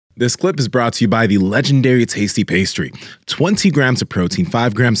This clip is brought to you by the legendary Tasty Pastry. 20 grams of protein,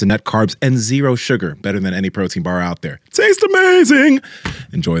 5 grams of net carbs, and 0 sugar. Better than any protein bar out there. Tastes amazing.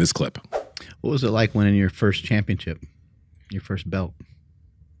 Enjoy this clip. What was it like winning your first championship, your first belt?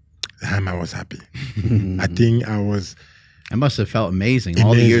 I was happy. I think I was... I must have felt amazing.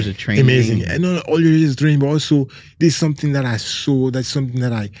 All the years of training. Amazing. And not all your years of training, but also this is something that I saw, that's something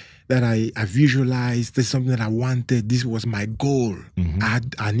that I visualized, that's something that I wanted. This was my goal.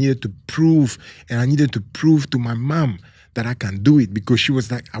 I needed to prove, and I needed to prove to my mom that I can do it, because she was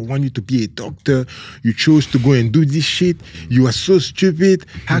like, I want you to be a doctor. You chose to go and do this shit. You are so stupid.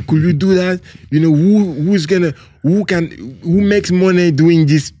 How could you do that? You know, who makes money doing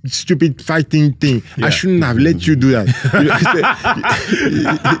this stupid fighting thing? Yeah. I shouldn't have let you do that.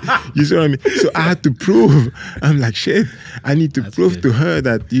 You see what I mean? So I had to prove. I'm like, shit, I need to prove to her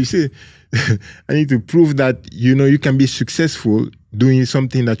that, you see, I need to prove that, you know, you can be successful doing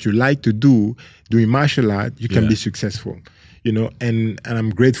something that you like to do, doing martial art, you can be successful, you know, and I'm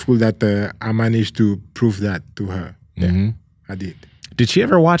grateful that I managed to prove that to her. Yeah, I did. Did she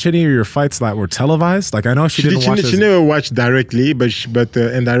ever watch any of your fights that were televised? Like, I know she didn't watch. She never watched directly, but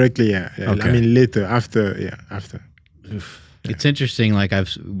indirectly, yeah. Okay. I mean, later, after. It's interesting. Like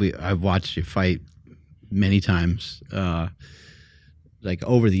I've watched you fight many times, like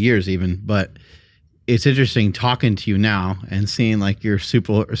over the years even, but it's interesting talking to you now and seeing like you're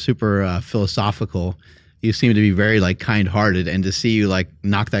super philosophical. You seem to be very like kind-hearted, and to see you like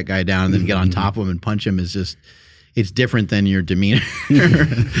knock that guy down and then get on top of him and punch him is just, it's different than your demeanor. You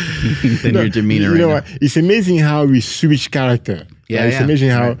know what? It's amazing how we switch character. Yeah, it's amazing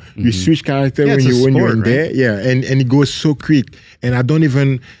how we switch character when you're in there. Yeah, and it goes so quick. And I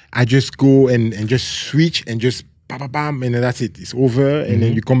just go and just switch and just bam, and then that's it. It's over, and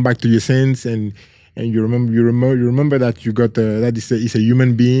then you come back to your sense, and you remember that you got that is a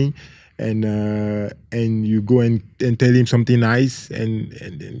human being, and you go and tell him something nice,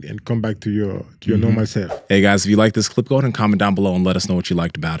 and come back to your normal self. Hey guys, if you like this clip, go ahead and comment down below and let us know what you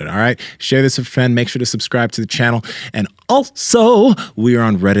liked about it. All right, share this with a friend. Make sure to subscribe to the channel, and also we are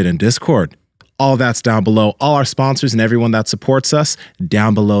on Reddit and Discord. All that's down below. All our sponsors and everyone that supports us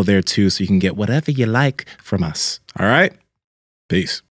down below there too, so you can get whatever you like from us. All right, peace.